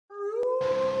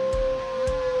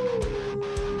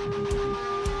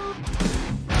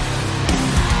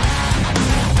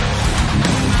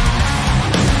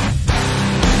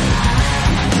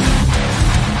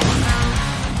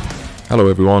Hello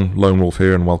everyone, Lone Wolf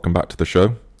here and welcome back to the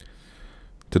show.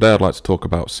 Today I'd like to talk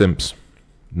about simps,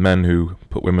 men who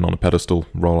put women on a pedestal,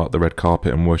 roll out the red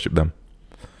carpet and worship them.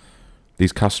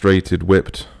 These castrated,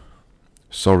 whipped,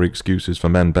 sorry excuses for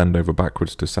men bend over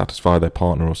backwards to satisfy their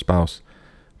partner or spouse,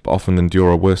 but often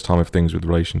endure a worse time of things with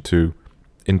relation to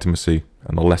intimacy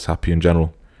and are less happy in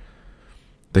general.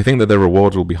 They think that their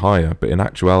rewards will be higher, but in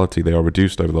actuality they are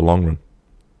reduced over the long run.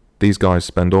 These guys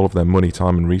spend all of their money,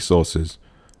 time and resources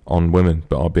on women,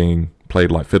 but are being played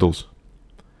like fiddles.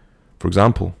 For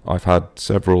example, I've had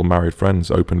several married friends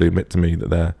openly admit to me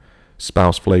that their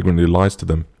spouse flagrantly lies to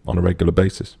them on a regular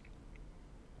basis.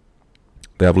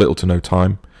 They have little to no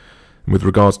time, and with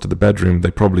regards to the bedroom,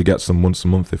 they probably get some once a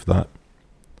month, if that.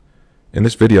 In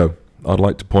this video, I'd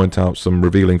like to point out some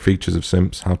revealing features of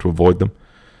simps, how to avoid them,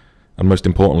 and most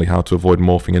importantly, how to avoid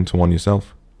morphing into one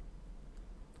yourself.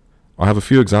 I have a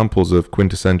few examples of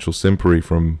quintessential simpery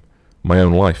from my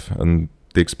own life and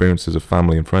the experiences of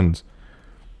family and friends.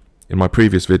 In my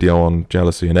previous video on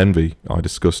jealousy and envy, I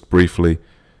discussed briefly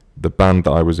the band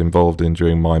that I was involved in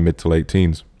during my mid to late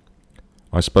teens.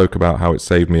 I spoke about how it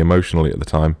saved me emotionally at the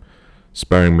time,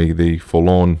 sparing me the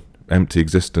forlorn, empty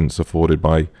existence afforded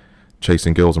by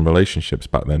chasing girls and relationships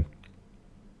back then.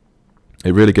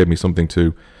 It really gave me something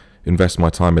to invest my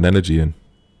time and energy in,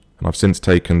 and I've since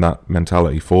taken that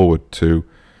mentality forward to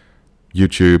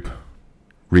YouTube,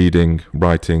 reading,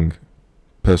 writing,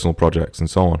 personal projects and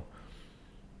so on.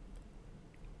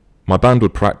 My band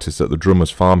would practice at the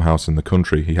drummer's farmhouse in the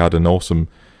country. He had an awesome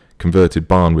converted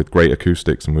barn with great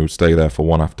acoustics, and we would stay there for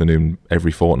one afternoon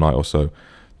every fortnight or so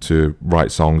to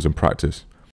write songs and practice.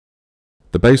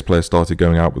 The bass player started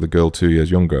going out with a girl 2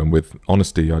 years younger, and with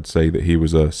honesty I'd say that he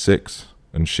was a 6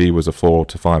 and she was a 4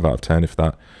 to 5 out of 10, if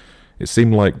that. It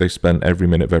seemed like they spent every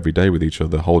minute of every day with each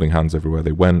other, holding hands everywhere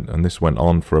they went, and this went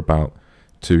on for about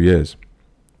 2 years.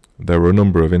 There were a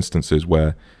number of instances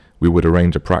where we would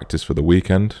arrange a practice for the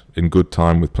weekend in good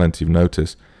time with plenty of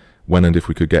notice, when and if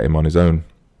we could get him on his own.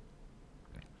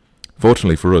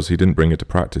 Fortunately for us, he didn't bring it to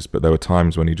practice, but there were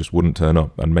times when he just wouldn't turn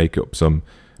up and make up some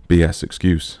BS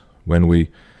excuse. When we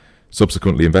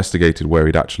subsequently investigated where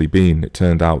he'd actually been, it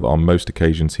turned out that on most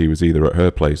occasions he was either at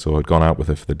her place or had gone out with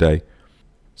her for the day.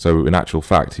 So in actual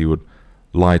fact, he would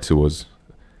lie to us.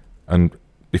 And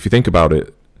if you think about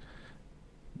it,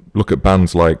 look at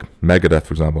bands like Megadeth,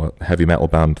 for example, a heavy metal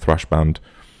band, thrash band.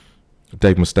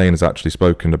 Dave Mustaine has actually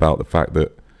spoken about the fact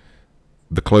that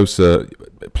the closer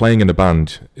playing in a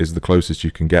band is the closest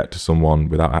you can get to someone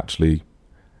without actually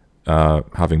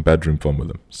having bedroom fun with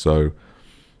them. So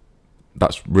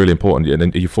that's really important.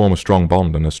 And you form a strong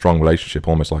bond and a strong relationship,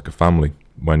 almost like a family,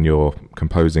 when you're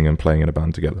composing and playing in a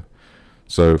band together.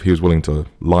 So if he was willing to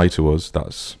lie to us,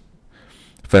 that's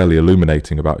fairly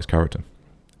illuminating about his character.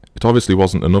 It obviously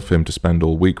wasn't enough for him to spend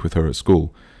all week with her at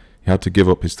school. He had to give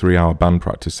up his 3-hour band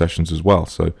practice sessions as well,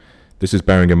 so this is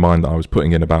bearing in mind that I was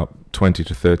putting in about 20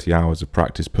 to 30 hours of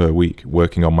practice per week,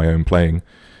 working on my own playing,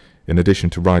 in addition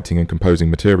to writing and composing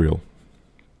material.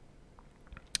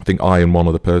 I think I and one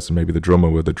other person, maybe the drummer,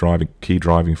 were the key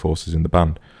driving forces in the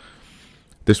band.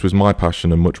 This was my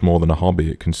passion and much more than a hobby.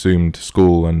 It consumed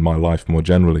school and my life more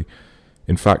generally.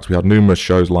 In fact, we had numerous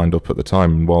shows lined up at the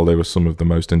time, and while they were some of the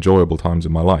most enjoyable times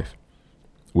of my life,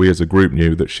 we as a group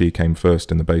knew that she came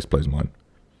first in the bass player's mind.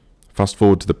 Fast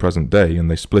forward to the present day, and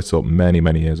they split up many,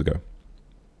 many years ago.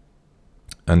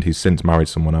 And he's since married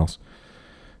someone else.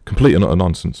 Complete and utter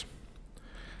nonsense.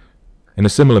 In a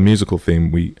similar musical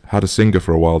theme, we had a singer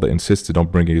for a while that insisted on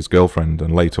bringing his girlfriend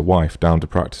and later wife down to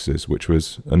practices, which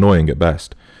was annoying at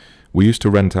best. We used to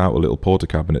rent out a little porter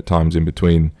cabin at times in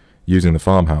between using the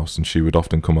farmhouse, and she would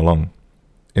often come along.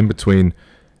 In between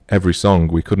every song,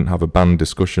 we couldn't have a band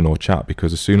discussion or chat,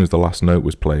 because as soon as the last note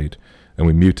was played and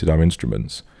we muted our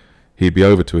instruments, he'd be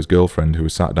over to his girlfriend, who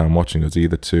was sat down watching us,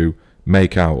 either to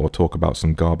make out or talk about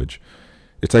some garbage.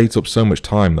 It ate up so much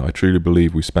time that I truly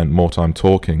believe we spent more time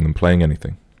talking than playing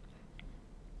anything.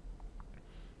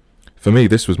 For me,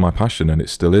 this was my passion, and it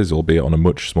still is, albeit on a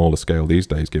much smaller scale these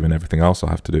days, given everything else I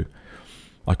have to do.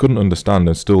 I couldn't understand,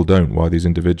 and still don't, why these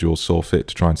individuals saw fit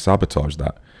to try and sabotage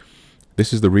that.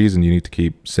 This is the reason you need to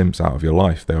keep simps out of your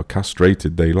life. They are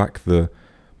castrated. They lack the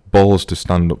balls to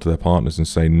stand up to their partners and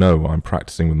say, no, I'm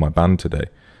practicing with my band today.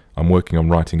 I'm working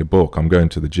on writing a book. I'm going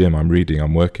to the gym. I'm reading.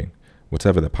 I'm working.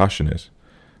 Whatever their passion is.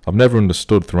 I've never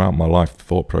understood throughout my life the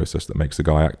thought process that makes a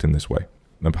guy act in this way.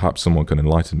 And perhaps someone can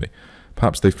enlighten me.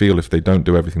 Perhaps they feel if they don't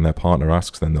do everything their partner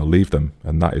asks, then they'll leave them.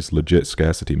 And that is legit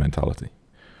scarcity mentality.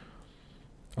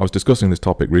 I was discussing this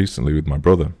topic recently with my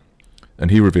brother,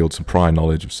 and he revealed some prior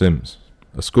knowledge of simps.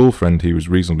 A school friend he was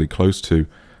reasonably close to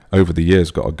over the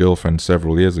years got a girlfriend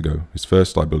several years ago, his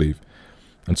first I believe,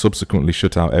 and subsequently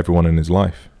shut out everyone in his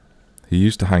life. He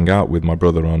used to hang out with my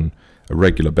brother on a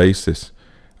regular basis,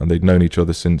 and they'd known each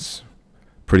other since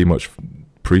pretty much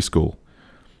preschool.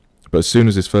 But as soon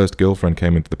as his first girlfriend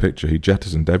came into the picture, he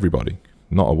jettisoned everybody.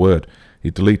 Not a word. He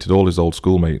deleted all his old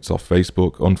schoolmates off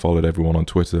Facebook, unfollowed everyone on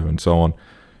Twitter, and so on.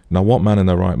 Now, what man in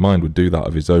their right mind would do that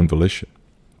of his own volition?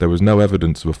 There was no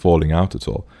evidence of a falling out at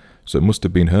all, so it must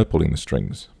have been her pulling the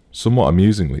strings. Somewhat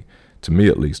amusingly, to me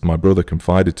at least, my brother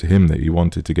confided to him that he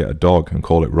wanted to get a dog and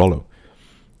call it Rollo.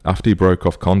 After he broke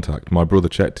off contact, my brother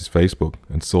checked his Facebook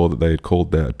and saw that they had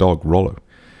called their dog Rollo.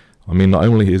 I mean, not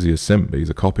only is he a simp, but he's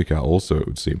a copycat also, it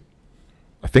would seem.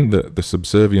 I think that the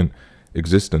subservient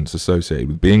existence associated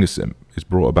with being a simp is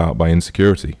brought about by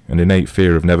insecurity, an innate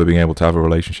fear of never being able to have a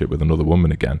relationship with another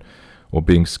woman again, or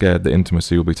being scared that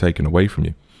intimacy will be taken away from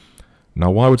you.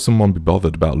 Now, why would someone be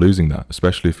bothered about losing that,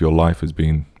 especially if your life has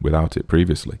been without it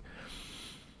previously?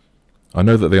 I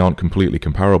know that they aren't completely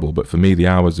comparable, but for me the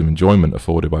hours of enjoyment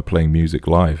afforded by playing music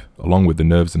live, along with the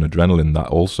nerves and adrenaline that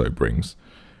also brings,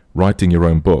 writing your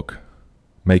own book,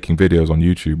 making videos on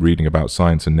YouTube, reading about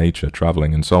science and nature,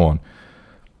 travelling and so on,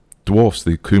 dwarfs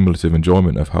the cumulative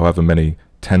enjoyment of however many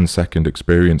 10-second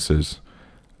experiences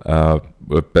of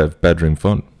bedroom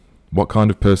fun. What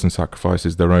kind of person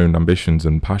sacrifices their own ambitions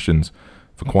and passions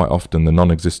for quite often the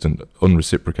non-existent,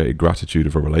 unreciprocated gratitude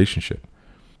of a relationship?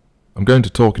 I'm going to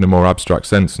talk in a more abstract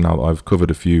sense now that I've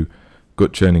covered a few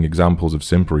gut-churning examples of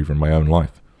simpery from my own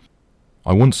life.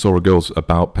 I once saw a girl's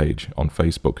About page on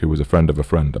Facebook who was a friend of a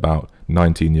friend, about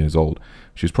 19 years old.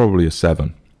 She was probably a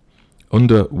 7.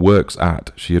 Under Works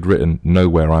At, she had written,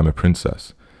 "Nowhere I'm a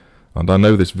princess." And I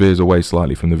know this veers away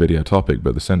slightly from the video topic,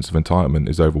 but the sense of entitlement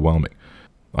is overwhelming.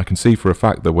 I can see for a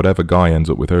fact that whatever guy ends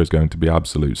up with her is going to be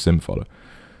absolute simp fodder.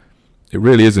 It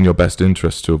really is in your best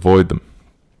interest to avoid them.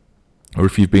 Or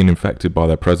if you've been infected by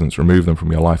their presence, remove them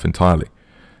from your life entirely.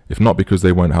 If not because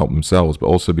they won't help themselves, but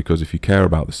also because if you care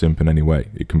about the simp in any way,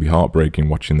 it can be heartbreaking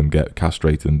watching them get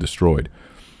castrated and destroyed.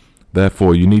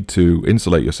 Therefore, you need to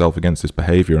insulate yourself against this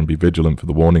behaviour and be vigilant for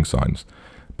the warning signs.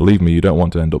 Believe me, you don't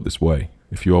want to end up this way.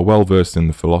 If you are well versed in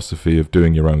the philosophy of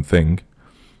doing your own thing,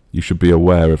 you should be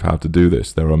aware of how to do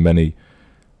this. There are many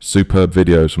superb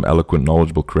videos from eloquent,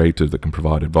 knowledgeable creators that can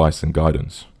provide advice and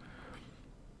guidance.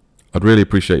 I'd really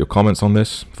appreciate your comments on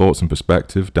this, thoughts and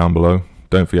perspective down below.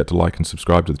 Don't forget to like and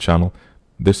subscribe to the channel.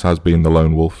 This has been The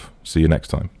Lone Wolf. See you next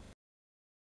time.